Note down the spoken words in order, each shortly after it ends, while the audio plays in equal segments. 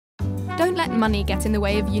Don't let money get in the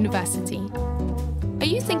way of university. Are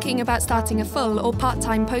you thinking about starting a full or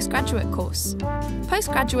part-time postgraduate course?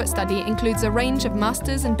 Postgraduate study includes a range of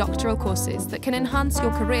master's and doctoral courses that can enhance your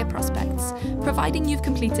career prospects, providing you've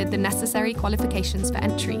completed the necessary qualifications for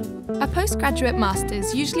entry. A postgraduate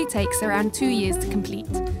master's usually takes around 2 years to complete.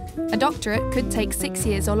 A doctorate could take 6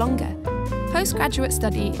 years or longer. Postgraduate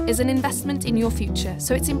study is an investment in your future,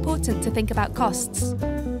 so it's important to think about costs.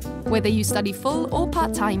 Whether you study full or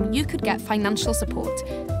part-time, you could get financial support,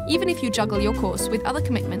 even if you juggle your course with other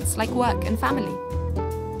commitments like work and family.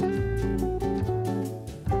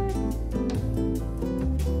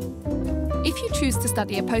 If you choose to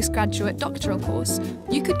study a postgraduate doctoral course,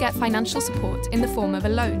 you could get financial support in the form of a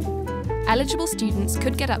loan. Eligible students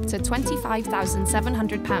could get up to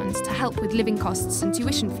 £25,700 to help with living costs and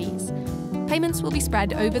tuition fees. Payments will be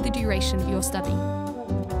spread over the duration of your study.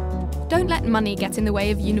 Don't let money get in the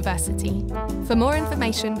way of university. For more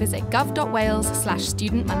information, visit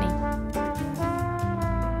gov.wales/studentmoney.